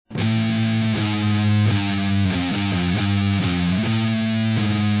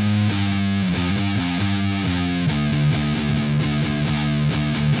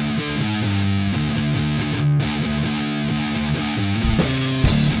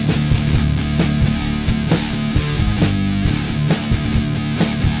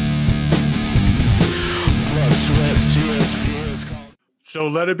So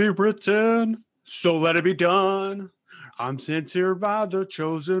let it be written, so let it be done. I'm sent here by the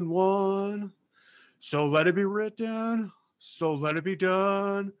chosen one. So let it be written, so let it be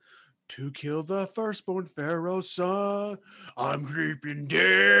done. To kill the firstborn Pharaoh's son. I'm creeping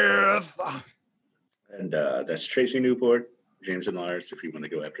death. And that's Tracy Newport, James and Lars, if you want to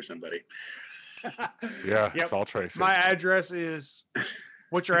go after somebody. Yeah, it's all Tracy. My address is.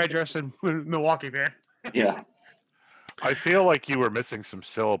 What's your address in Milwaukee, man? Yeah. I feel like you were missing some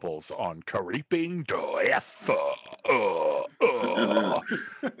syllables on creeping death. At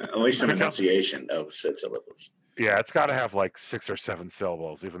least some enunciation of said syllables. Yeah, it's got to have like 6 or 7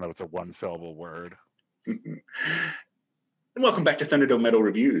 syllables, even though it's a 1-syllable word. And welcome back to Thunderdome Metal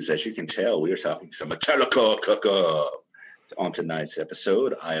Reviews. As you can tell, we are talking some Metallica on tonight's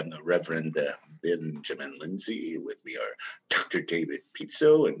episode. I am the Reverend Benjamin Lindsay. With me are Dr. David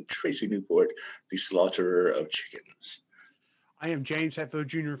Pizzo and Tracy Newport, the slaughterer of chickens. I am James Hetfield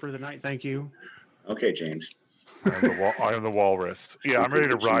Jr. for the night. Thank you. Okay, James. I am the walrus. Yeah, I'm ready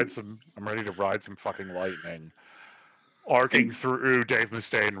to ride some. I'm ready to ride some fucking lightning, arcing through Dave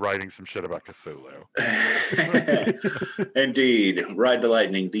Mustaine, writing some shit about Cthulhu. Indeed, Ride the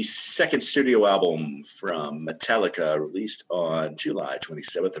Lightning, the second studio album from Metallica, released on July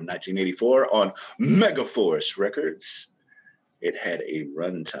 27th of 1984 on Megaforce Records. It had a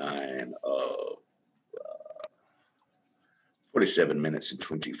runtime of 47 minutes and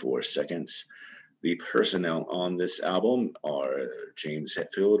 24 seconds. The personnel on this album are James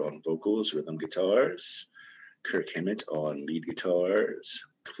Hetfield on vocals, rhythm guitars, Kirk Hammett on lead guitars,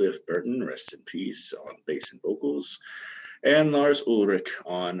 Cliff Burton, rest in peace, on bass and vocals, and Lars Ulrich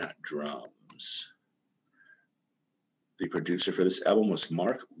on drums. The producer for this album was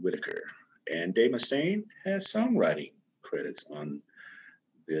Mark Whitaker, and Dave Mustaine has songwriting credits on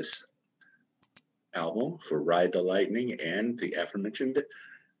this album for Ride the Lightning and the aforementioned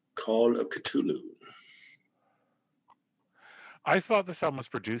Call of Cthulhu. I thought this album was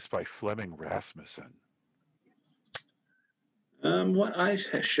produced by Flemming Rasmussen. What I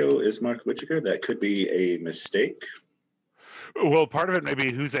show is Mark Whitaker. That could be a mistake. Well, part of it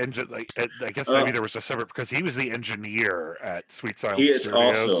maybe who's engine. Like, I guess maybe there was a separate because he was the engineer at Sweet Silence. He is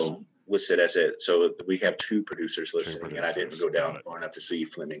Studios. also listed as it. So we have two producers listening, and I didn't go down far enough to see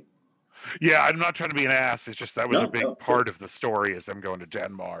Fleming. Yeah, I'm not trying to be an ass. It's just that was a big part of the story is them going to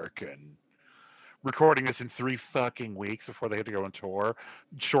Denmark and recording this in 3 fucking weeks before they had to go on tour,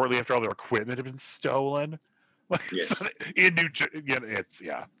 shortly after all their equipment had been stolen. Yes. In New Jersey,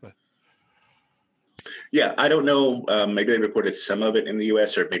 Yeah, I don't know. Maybe they recorded some of it in the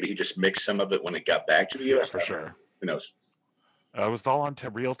U.S., or maybe he just mixed some of it when it got back to the U.S. For sure. Who knows? It was all on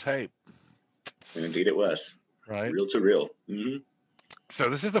real tape. And indeed it was. Right? Real to real. Mm-hmm. So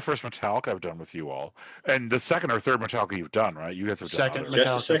this is the first Metallica I've done with you all. And the second or third Metallica you've done, right? You guys have done Just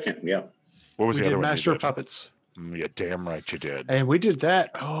a second, yeah. What was the other one? Master of Puppets. Yeah, damn right you did. And we did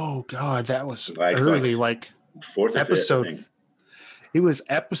that. Oh, God, that was early, like fourth episode. Fifth, it was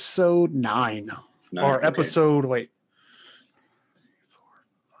episode 9. Or episode, wait. 4,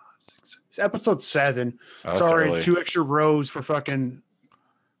 5, 6. It's episode 7. Oh, sorry, early. 2 extra rows for fucking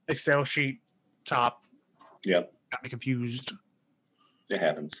Excel sheet top. Yep. Got me confused. It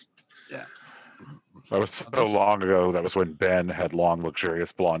happens. Yeah. That was so long ago. That was when Ben had long,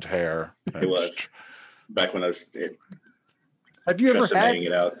 luxurious blonde hair. It was. Back when I was have you ever had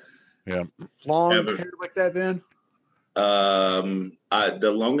it out. Yeah. long hair like that, Ben?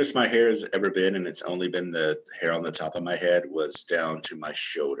 The longest my hair has ever been, and it's only been the hair on the top of my head, was down to my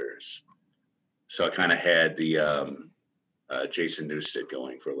shoulders. So I kind of had the Jason Newsted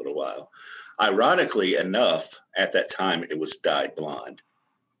going for a little while. Ironically enough, at that time, it was dyed blonde.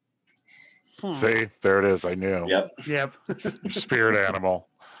 See, there it is. I knew. Yep. Spirit animal.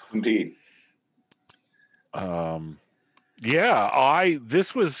 Indeed.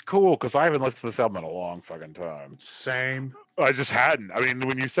 This was cool because I haven't listened to this album in a long fucking time. Same. I just hadn't. I mean,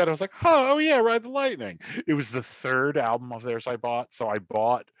 when you said it, I was like, oh yeah, Ride the Lightning. It was the third album of theirs I bought. So I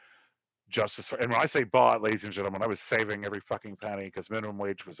bought Justice for, and when I say bought, ladies and gentlemen, I was saving every fucking penny because minimum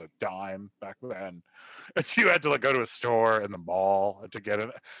wage was a dime back then. And you had to go to a store in the mall to get it.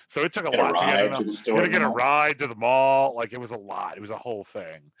 So it took a lot to get to the store. You had to get a ride to the mall. Like, it was a lot. It was a whole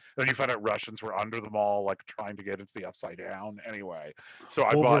thing. Then you found out Russians were under the mall, like trying to get into the Upside Down. Anyway, so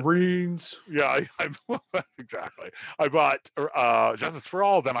I Wolverines. bought. Yeah, exactly. I bought Justice for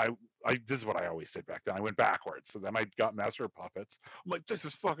All. Then I this is what I always did back then. I went backwards. So then I got Master of Puppets. I'm like, this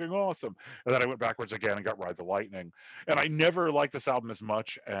is fucking awesome. And then I went backwards again and got Ride the Lightning. And I never liked this album as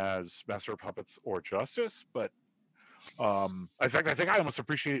much as Master of Puppets or Justice, but In fact, I think I almost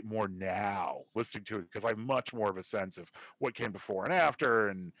appreciate it more now listening to it because I have much more of a sense of what came before and after,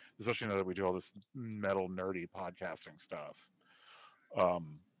 and especially now that we do all this metal nerdy podcasting stuff.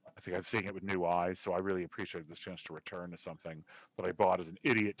 I think I'm seeing it with new eyes, so I really appreciate this chance to return to something that I bought as an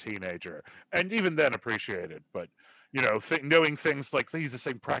idiot teenager, and even then appreciated. But knowing things like they use the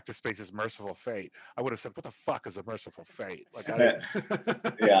same practice space as Merciful Fate, I would have said, "What the fuck is a Merciful Fate?" Like,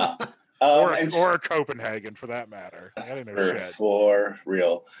 Yeah. or Copenhagen for that matter. I didn't know shit. For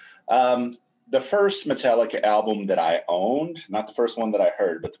real. The first Metallica album that I owned, not the first one that I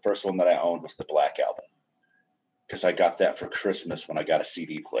heard, but the first one that I owned was the Black Album. Because I got that for Christmas when I got a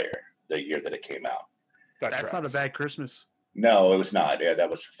CD player the year that it came out. That's not a bad Christmas. No, it was not. Yeah, that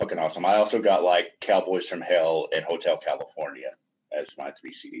was fucking awesome. I also got like Cowboys from Hell and Hotel California as my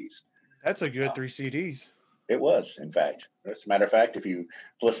 3 CDs. That's a good 3 CDs. It was, in fact. As a matter of fact, if you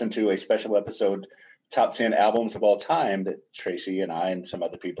listen to a special episode, Top 10 Albums of All Time, that Tracy and I and some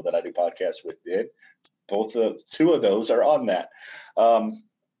other people that I do podcasts with did, two of those are on that.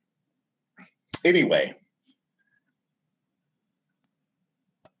 Anyway,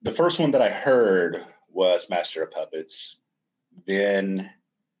 the first one that I heard was Master of Puppets, then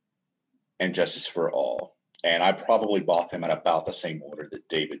And Justice for All. And I probably bought them in about the same order that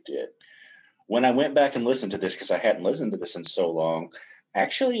David did. When I went back and listened to this, because I hadn't listened to this in so long,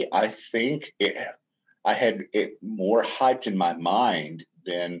 actually, I think I had it more hyped in my mind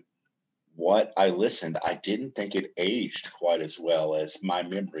than what I listened. I didn't think it aged quite as well as my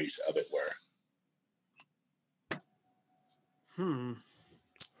memories of it were.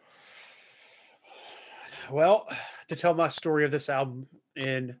 Well, to tell my story of this album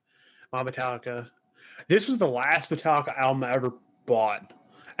in my Metallica, this was the last Metallica album I ever bought.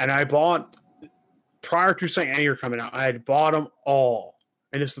 And I bought, prior to St. Anger coming out, I had bought them all.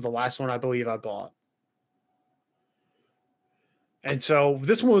 And this is the last one I believe I bought. And so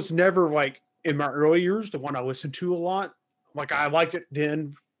this one was never like in my early years, the one I listened to a lot. Like I liked it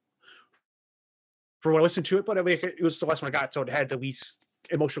then for when I listened to it, but it was the last one I got. So it had the least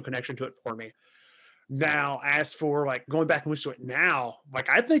emotional connection to it for me. Now, as for like going back and listening to it now, like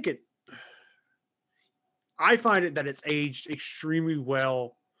I find it that it's aged extremely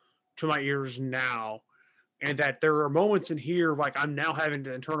well to my ears now. And that there are moments in here, like I'm now having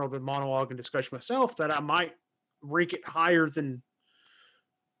to internal monologue and discussion myself, that I might rank it higher than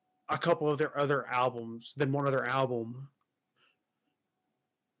a couple of their other albums, than one other album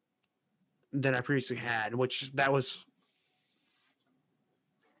than I previously had, which that was,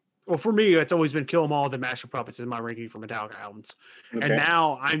 well, for me, it's always been Kill 'Em All, then Master Puppets is my ranking for Metallica albums. Okay. And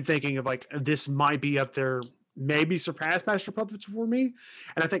now I'm thinking of like, this might be up there, maybe surpass Master Puppets for me.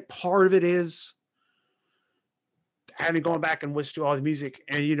 And I think part of it is having gone back and listened to all the music.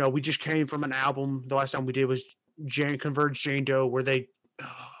 And, we just came from an album. The last time we did was Converge Jane Doe, where they,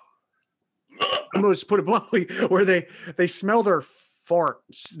 I'm going to put it bluntly, where they smell their own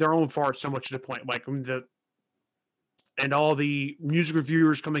farts so much to the point, like and all the music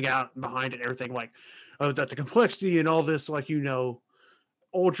reviewers coming out behind it and everything, like that the complexity and all this, like,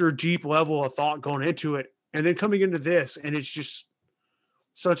 ultra deep level of thought going into it. And then coming into this, and it's just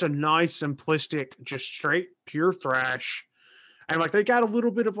such a nice, simplistic, just straight, pure thrash. And like, they got a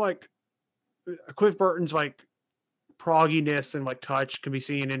little bit of like Cliff Burton's like progginess and like touch can be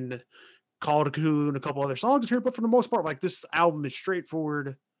seen in the Call to Cthulhu and a couple other songs here. But for the most part, like this album is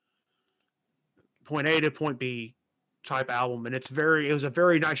straightforward, point A to point B type album. And it was a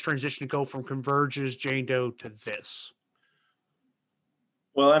very nice transition to go from Converge's Jane Doe to this.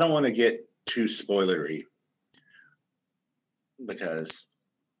 Well, I don't want to get too spoilery because,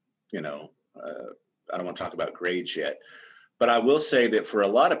 I don't want to talk about grades yet. But I will say that for a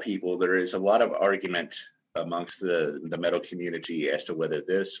lot of people, there is a lot of argument amongst the metal community as to whether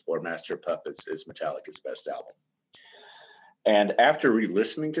this or Master of Puppets is Metallica's best album. And after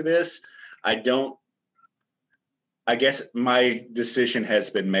re-listening to this, I guess my decision has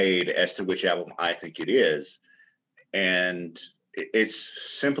been made as to which album I think it is. And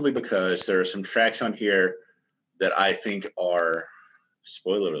it's simply because there are some tracks on here that I think are,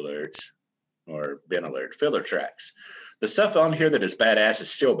 spoiler alert, or bin alert, filler tracks. The stuff on here that is badass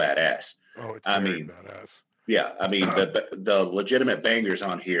is still badass. Oh, it's very badass. Yeah, the legitimate bangers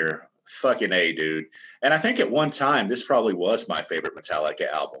on here, fucking A, dude. And I think at one time, this probably was my favorite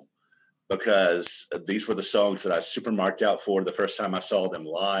Metallica album because these were the songs that I super marked out for the first time I saw them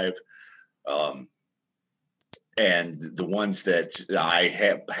live. And the ones that I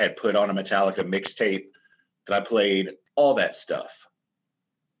had put on a Metallica mixtape that I played, all that stuff.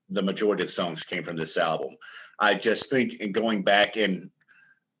 The majority of the songs came from this album. I just think in going back and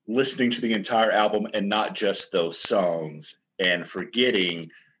listening to the entire album and not just those songs and forgetting,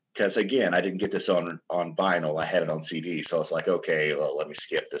 because again, I didn't get this on vinyl. I had it on CD. So I was like, okay, well, let me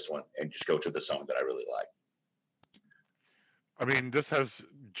skip this one and just go to the song that I really like. I mean, this has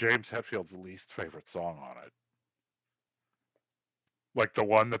James Hetfield's least favorite song on it. Like the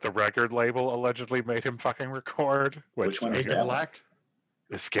one that the record label allegedly made him fucking record. Which one is Fade to that? Black.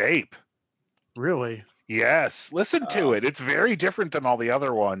 Escape. Really? Yes, listen to it. It's very different than all the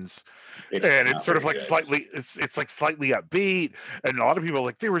other ones, and it's sort of like slightly, it's like slightly upbeat. And a lot of people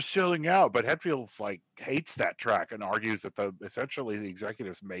like they were selling out, but Hetfield's like hates that track and argues that essentially the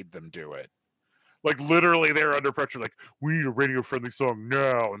executives made them do it. Like literally, they're under pressure. Like we need a radio friendly song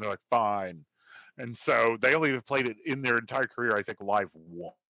now, and they're like fine. And so they only have played it in their entire career, I think, live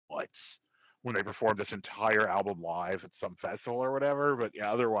once when they performed this entire album live at some festival or whatever. But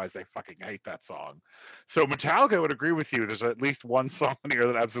yeah, otherwise they fucking hate that song. So Metallica would agree with you. There's at least one song here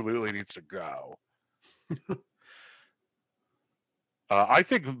that absolutely needs to go. I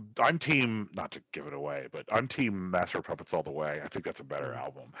think I'm team, not to give it away, but I'm team Master of Puppets all the way. I think that's a better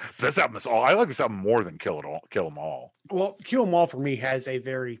album. But this album is all, I like this album more than Kill 'Em All. Well, Kill 'Em All for me has a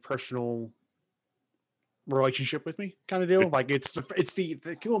very personal relationship with me, kind of deal. Like it's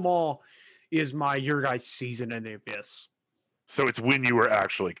the Kill 'Em All is my Your Guys' Season in the Abyss. So it's when you were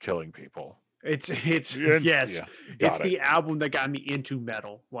actually killing people. It's yes, yeah, it's the album that got me into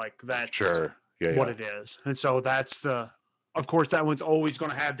metal. Like that's sure, yeah, what it is. And so that's of course that one's always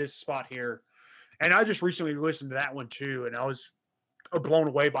going to have this spot here. And I just recently listened to that one too, and I was blown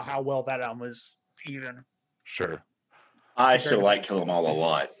away by how well that album is even. Sure. I still like Kill 'Em All a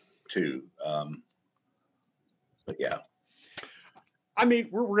lot too. But yeah. I mean,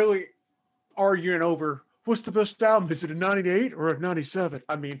 we're really arguing over what's the best album. Is it a 98 or a 97?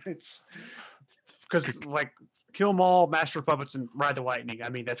 I mean, it's because like Kill 'Em All, Master of Puppets, and Ride the Lightning. I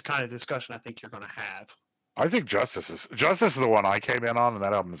mean, that's kind of the discussion I think you're going to have. I think Justice is the one I came in on, and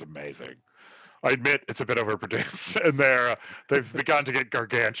that album is amazing. I admit it's a bit overproduced, and they've begun to get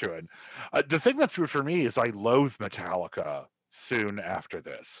gargantuan. The thing that's weird for me is I loathe Metallica soon after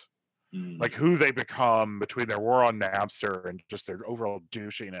this. Like who they become between their war on Napster and just their overall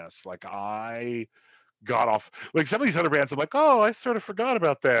douchiness. Like I got off, like some of these other bands, I'm like, oh, I sort of forgot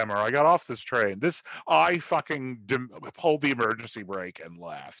about them, or I got off this train. This, I fucking pulled the emergency brake and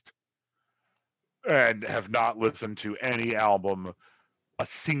left. And have not listened to any album a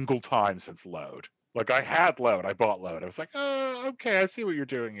single time since Load. Like I had Load, I bought Load. I was like, oh, okay, I see what you're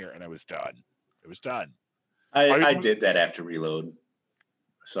doing here, and I was done. It was done. I did that after Reload.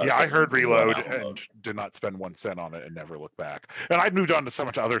 So yeah, I heard Reload and did not spend 1 cent on it and never looked back. And I'd moved on to so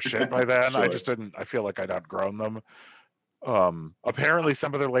much other shit by then. Sure. I just didn't. I feel like I'd outgrown them. Apparently,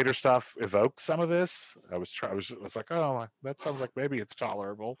 some of their later stuff evokes some of this. I was like, oh, that sounds like maybe it's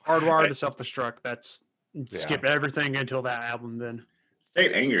tolerable. Hardwired to Self-Destruct. That's skip everything until that album. Then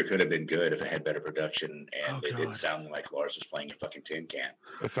Saint Anger could have been good if it had better production and it didn't sound like Lars was playing a fucking tin can.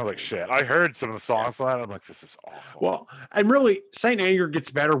 It sounds like shit. I heard some of the songs on it. I'm like, this is awful. Well, and really, Saint Anger gets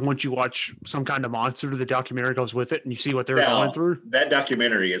better once you watch Some Kind of Monster. The documentary goes with it, and you see what they're going through. That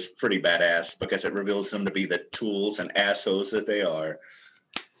documentary is pretty badass because it reveals them to be the tools and assholes that they are.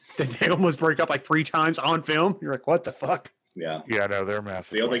 They almost break up like 3 times on film. You're like, what the fuck? Yeah. Yeah, no, they're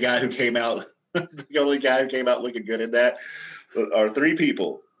massive. The only guy who came out looking good in that are 3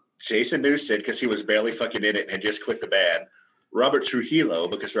 people. Jason Newsted, because he was barely fucking in it and had just quit the band. Robert Trujillo,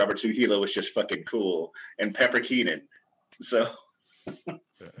 because Robert Trujillo was just fucking cool. And Pepper Keenan. So.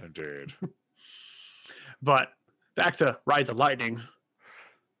 Dude. But back to Ride the Lightning.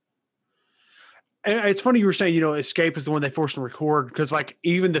 And it's funny you were saying, Escape is the one they forced to record because, like,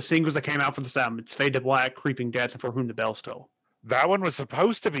 even the singles that came out for this album, it's Fade to Black, Creeping Death, and For Whom the Bells Toll. That one was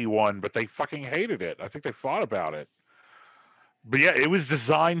supposed to be one, but they fucking hated it. I think they fought about it. But yeah, it was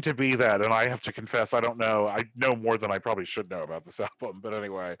designed to be that, and I have to confess, I don't know. I know more than I probably should know about this album, but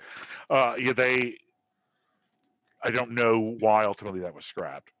anyway, I don't know why ultimately that was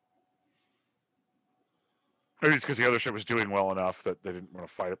scrapped. Maybe it's because the other shit was doing well enough that they didn't want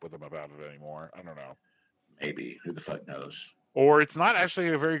to fight up with them about it anymore. I don't know. Maybe. Who the fuck knows? Or it's not actually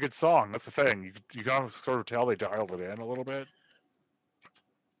a very good song. That's the thing. You can sort of tell they dialed it in a little bit.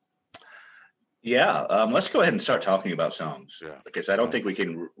 Yeah, let's go ahead and start talking about songs because I don't think we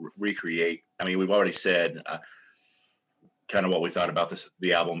can recreate. I mean, we've already said kind of what we thought about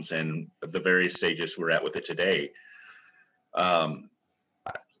the albums and the various stages we're at with it today.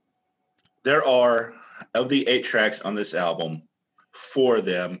 There are, of the 8 tracks on this album, 4 of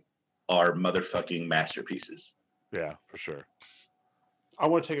them are motherfucking masterpieces. Yeah, for sure. I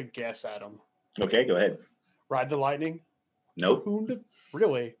want to take a guess at them. Okay, go ahead. Ride the Lightning, Nope.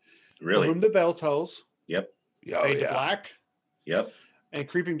 Really? For Really? Whom the Bell Tolls, Yep. Oh, Fade to yeah. Black, Yep. and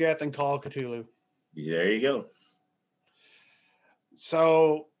Creeping Death and Call of Cthulhu. There you go.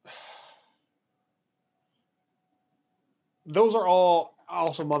 So those are all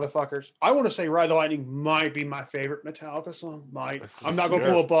awesome motherfuckers. I want to say Ride the Lightning might be my favorite Metallica song. I'm not going to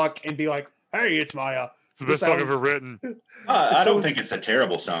Yeah. pull a buck and be like, hey, it's my It's the this best song album's- ever written. I don't so- think it's a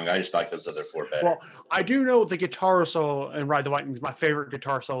terrible song. I just like those other four better. Well, I do know the guitar solo in Ride the Lightning is my favorite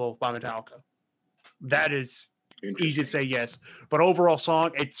guitar solo by Metallica. That is easy to say yes. But overall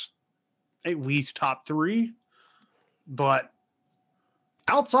song, it's at least top 3. But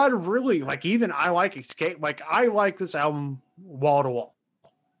outside of really, like, even I like Escape, like, I like this album wall to wall.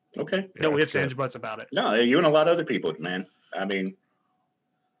 Okay. Yeah, No it's ifs, good. ands, or buts about it. No, you and a lot of other people, man. I mean,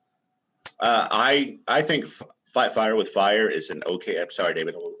 I think Fight Fire with Fire is an okay. I'm sorry,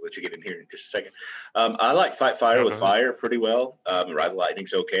 David. I'll let you get in here in just a second. I like Fight Fire Yeah, with go ahead. Fire pretty well. Ride the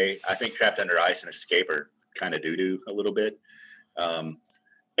Lightning's okay. I think Trapped Under Ice and Escape are kind of doo-doo a little bit. And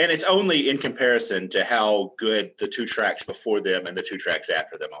it's only in comparison to how good the 2 tracks before them and the 2 tracks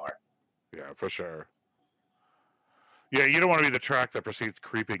after them are. Yeah, for sure. Yeah, you don't want to be the track that precedes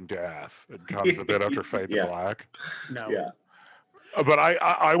Creeping Death and comes a bit after Fade Yeah. to Black. No. Yeah. But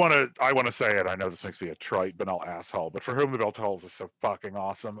I want to say it. I know this makes me a trite banal asshole, but For Whom the Bell Tolls is so fucking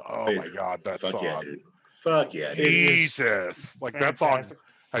awesome. Oh Dude, my god, that Fuck song! yeah, dude. Fuck yeah, dude. It is Jesus, like that song, Fantastic.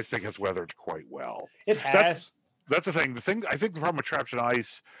 I think has weathered quite well. It has. That's the thing. I think the problem with Trapped in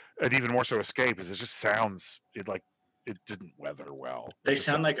Ice, and even more so Escape, is it just sounds it didn't weather well. They It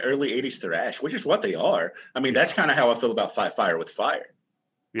sound sounds- like early 80s thrash, which is what they are. I mean, that's kind of how I feel about Fight Fire with Fire.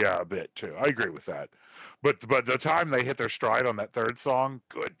 Yeah, a bit too. I agree with that. But the time they hit their stride on that third song,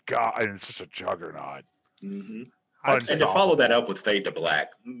 good God, and it's just a juggernaut. Mm-hmm. I'd And say- to follow that up with Fade to Black,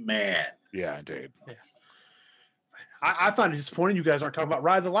 man. Yeah, indeed. I find it disappointing you guys aren't talking about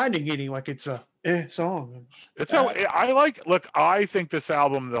Ride the Lightning getting like it's a song. It's how I like. Look, I think this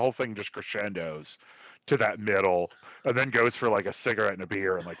album, the whole thing just crescendos to that middle, and then goes for like a cigarette and a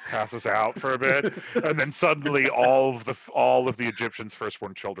beer, and like passes out for a bit, and then suddenly all of the Egyptians'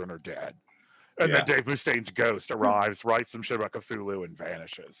 firstborn children are dead, and then Dave Mustaine's ghost arrives, writes some shit about Cthulhu, and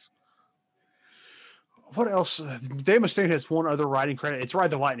vanishes. What else? Dave Mustaine has one other writing credit. It's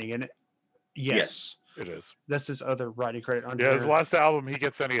Ride the Lightning, and yes, It is. that's his other writing credit. On Yeah, his here. last album, he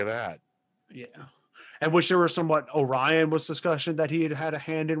gets any of that. Yeah, and which there was somewhat Orion was discussion that he had a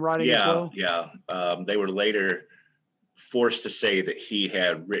hand in writing as well. They were later forced to say that he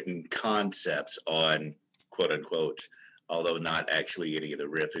had written concepts on quote unquote, although not actually any of the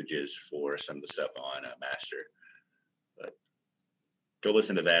riffages for some of the stuff on Master. But go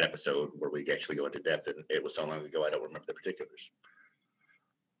listen to that episode where we actually go into depth, and it was so long ago I don't remember the particulars.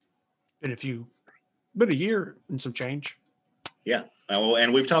 Been a year and some change. Yeah,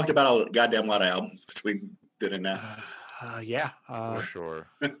 and we've talked about a goddamn lot of albums between then and now. For sure.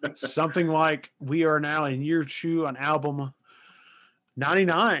 Something like we are now in year 2 on album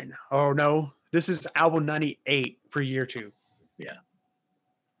 99. Oh no, this is album 98 for year 2. Yeah.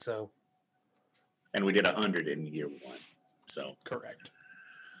 So And we did 100 in year 1. So correct.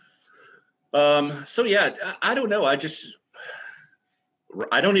 So yeah, I don't know. I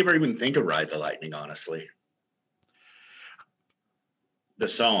don't even think of Ride the Lightning, honestly. The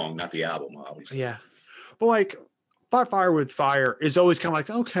song, not the album, obviously. Yeah, but like Fight Fire with Fire is always kind of like,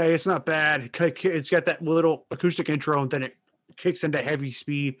 okay, it's not bad. It's got that little acoustic intro, and then it kicks into heavy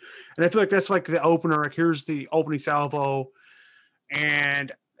speed. And I feel like that's like the opener. Like, here's the opening salvo,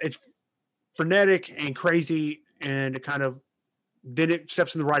 and it's frenetic and crazy, and it kind of then it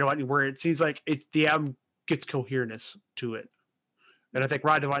steps in the Ride the Lightning where it seems like the album gets coherence to it. And I think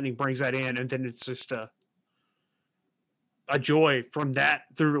Ride the Lightning brings that in, and then it's just a joy from that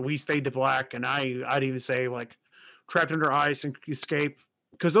through at least Fade to Black. And I'd even say like Trapped Under Ice and Escape,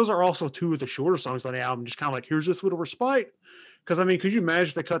 because those are also 2 of the shorter songs on the album. Just kind of like, here's this little respite. Because I mean, could you imagine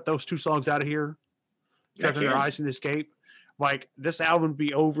if they cut those 2 songs out of here, Trapped Under Ice and Escape? Like, this album would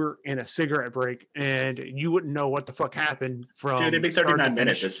be over in a cigarette break, and you wouldn't know what the fuck happened from. Dude, it'd be start to 39 minutes.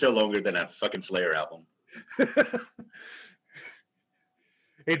 finish. It's still longer than a fucking Slayer album.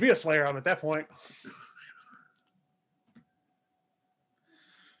 It'd be a Slayer album at that point.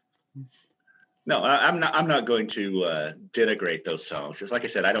 No, I'm not going to denigrate those songs. Just like I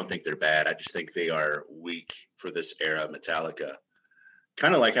said, I don't think they're bad. I just think they are weak for this era of Metallica.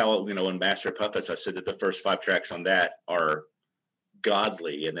 Kind of like how, in Master of Puppets, I said that the first 5 tracks on that are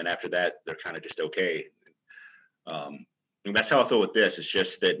godly, and then after that, they're kind of just okay. And that's how I feel with this. It's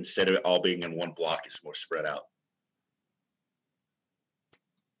just that instead of it all being in one block, it's more spread out.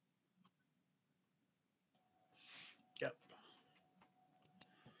 Yep.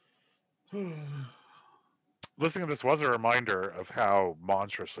 Listening to this was a reminder of how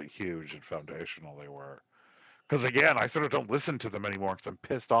monstrously huge and foundational they were. Because again, I sort of don't listen to them anymore because I'm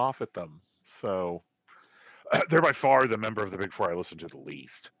pissed off at them. So they're by far the member of the Big Four I listen to the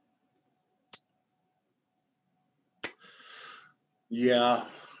least. Yeah,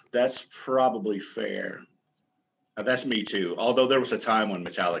 that's probably fair. That's me too. Although there was a time when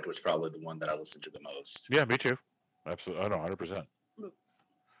Metallica was probably the one that I listened to the most. Yeah, me too. Absolutely. I know, 100%.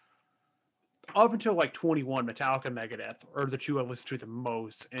 Up until like 21, Metallica, Megadeth are the two I listened to the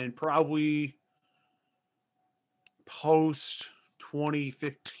most, and probably post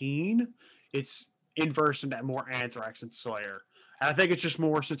 2015, it's inverse into more Anthrax and Slayer. And I think it's just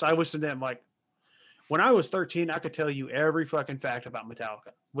more since I listened to them like when I was 13, I could tell you every fucking fact about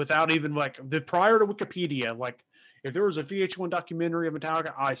Metallica without even like the prior to Wikipedia. Like if there was a VH1 documentary of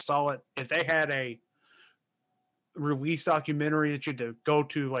Metallica, I saw it. If they had a release documentary that you had to go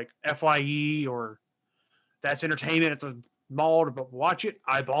to like FYE or That's Entertainment at the mall to watch it,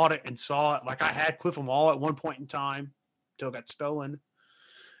 I bought it and saw it. Like I had Cliff 'em All at one point in time till it got stolen.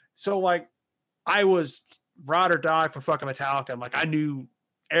 So like I was ride or die for fucking Metallica. Like I knew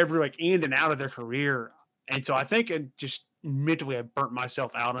every like in and out of their career. And so I think it just mentally I burnt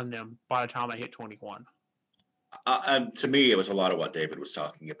myself out on them by the time I hit 21. To me, it was a lot of what David was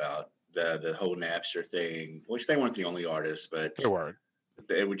talking about. The whole Napster thing, which they weren't the only artists, but They were.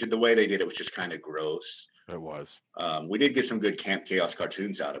 the way they did it was just kind of gross. It was. We did get some good Camp Chaos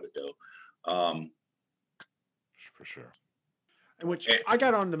cartoons out of it, though. For sure. In which I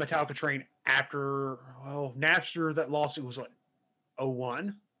got on the Metallica train after, well, Napster, that lawsuit was what,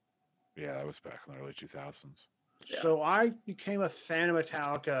 01? Yeah, that was back in the early 2000s. Yeah. So I became a fan of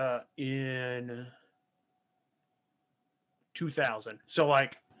Metallica in 2000. So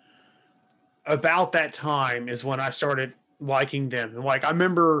like about that time is when I started liking them. And like I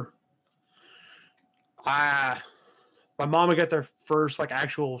remember my mom had got their first like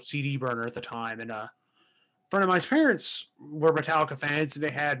actual CD burner at the time, and a friend of mine's parents were Metallica fans, and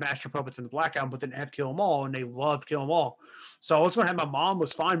they had Master Puppets and the Black Album, but didn't have Kill 'Em All, and they loved Kill 'Em All. So I was going to have my mom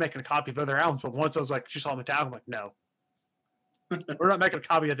was fine making a copy of other albums, but once I was like, she saw Metallica, I'm like, no, we're not making a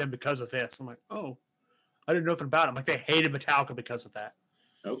copy of them because of this. I'm like, oh, I didn't know nothing about it. I'm like, they hated Metallica because of that.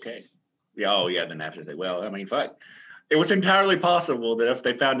 Okay. Yeah. Oh, yeah. The Napster thing. Well, I mean, fuck. It was entirely possible that if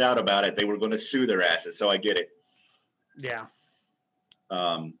they found out about it, they were going to sue their asses. So I get it. Yeah.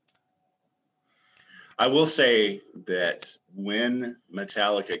 I will say that when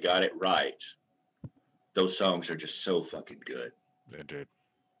Metallica got it right, those songs are just so fucking good. They did.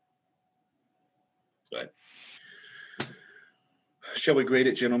 But shall we grade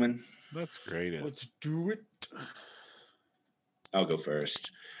it, gentlemen? Let's grade it. Let's do it. I'll go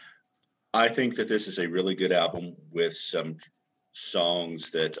first. I think that this is a really good album with some songs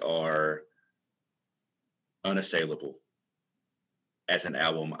that are unassailable. As an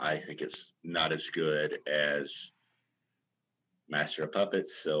album, I think it's not as good as Master of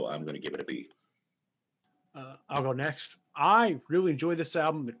Puppets, so I'm going to give it a B. I'll go next. I really enjoyed this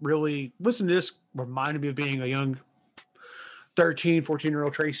album. It really, listen to this, reminded me of being a young 13,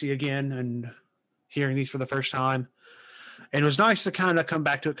 14-year-old Tracy again and hearing these for the first time. And it was nice to kind of come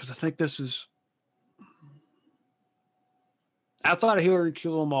back to it because I think this is outside of hearing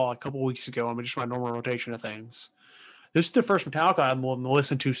Kill 'Em All a couple weeks ago. I mean, just my normal rotation of things. This is the first Metallica album I've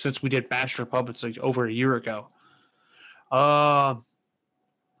listened to since we did Master of Puppets like over a year ago. And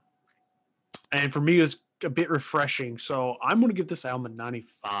for me, it's a bit refreshing. So I'm going to give this album a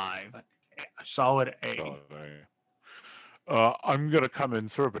 95. A solid A. I'm going to come in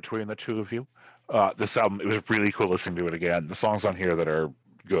sort of between the two of you. This album, it was really cool listening to it again. The songs on here that are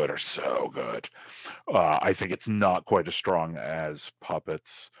good are so good. I think it's not quite as strong as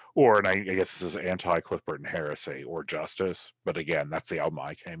Puppets, and I guess this is anti-Cliff Burton Heresy or Justice. But again, that's the album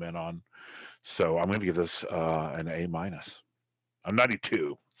I came in on. So I'm going to give this an A-. I'm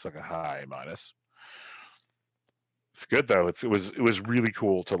 92. It's like a high minus. It's good though. It was really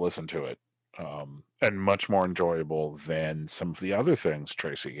cool to listen to it, and much more enjoyable than some of the other things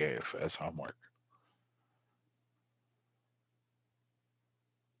Tracy gave as homework.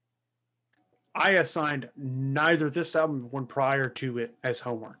 I assigned neither this album or one prior to it as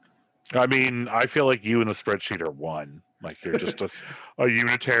homework. I mean, I feel like you and the spreadsheet are one. Like you're just a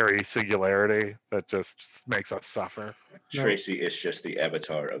unitary singularity that just makes us suffer. Tracy is just the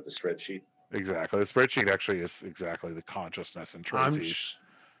avatar of the spreadsheet. Exactly. The spreadsheet actually is exactly the consciousness, and Tracy's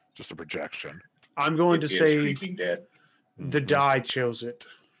just a projection. I'm going to say Dead. the die chose it.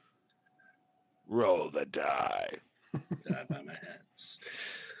 Roll the die. Die by my hands.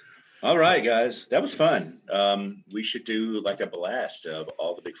 All right, guys, that was fun. We should do like a blast of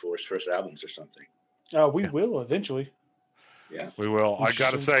all the Big Four's first albums or something. We will eventually. Yeah. We will. I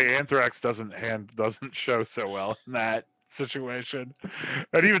gotta So- say, Anthrax doesn't show so well in that situation,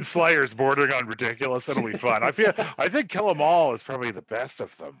 and even Slayer's bordering on ridiculous. It'll be fun. I think Kill 'Em All is probably the best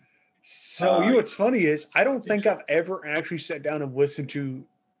of them. So you know what's funny is I don't think I've ever actually sat down and listened to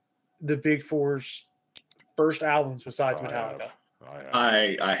the Big Four's first albums besides I Metallica. have. I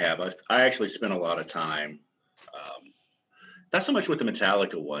have. I have. I actually spent a lot of time. Not so much with the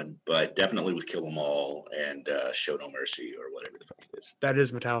Metallica one, but definitely with Kill 'Em All and Show No Mercy or whatever the fuck it is. That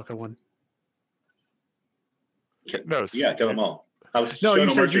is Metallica one. No, Yeah, Kill 'Em All. I was No, Show you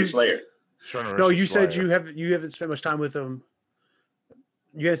No said Mercy you- Slayer. No, you said you haven't spent much time with them.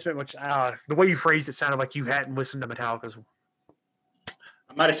 You haven't spent much. The way you phrased it sounded like you hadn't listened to Metallica's.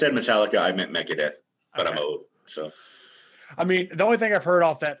 I might have said Metallica. I meant Megadeth, but I'm Okay. old, so. I mean, the only thing I've heard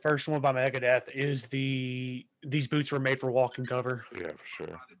off that first one by Megadeth is "These Boots Were Made for Walking" cover. Yeah, for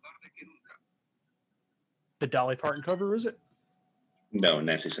sure. The Dolly Parton cover, is it? No,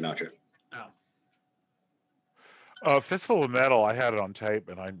 Nancy Sinatra. Fistful of Metal. I had it on tape,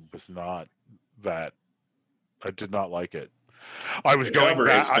 and I was not that. I did not like it. I was The going cover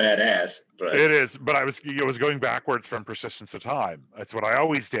back. is badass, but It is, but I was going backwards from Persistence of Time. That's what I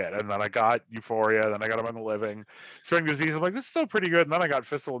always did, and then I got Euphoria, then I got Among the Living, Spring Disease. I'm like, this is still pretty good, and then I got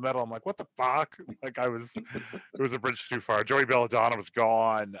Fistful of Metal. I'm like, what the fuck? Like it was a bridge too far. Joey Belladonna was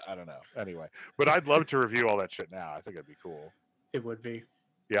gone. I don't know. Anyway, but I'd love to review all that shit now. I think it'd be cool. It would be.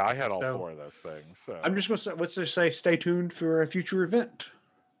 Yeah, I had all So, 4 of those things. So I'm just going to say, let's just say, stay tuned for a future event.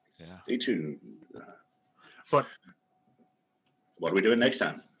 yeah. stay tuned. But What are we doing next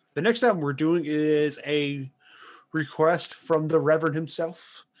time? the next album we're doing is a request from the Reverend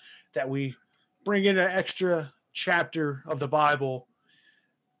himself that we bring in an extra chapter of the Bible,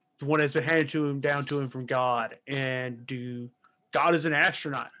 the one that's been handed to him, down to him from God, and do God is an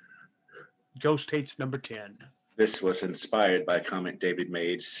Astronaut. Ghost Hates number 10. This was inspired by a comment David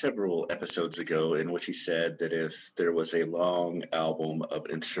made several episodes ago in which he said that if there was a long album of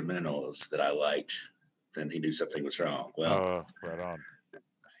instrumentals that I liked, then he knew something was wrong. Well, Right on.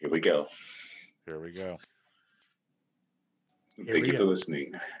 here we go. Here we go. Here Thank we you for go.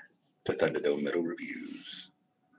 listening to Thunderdome Metal Reviews.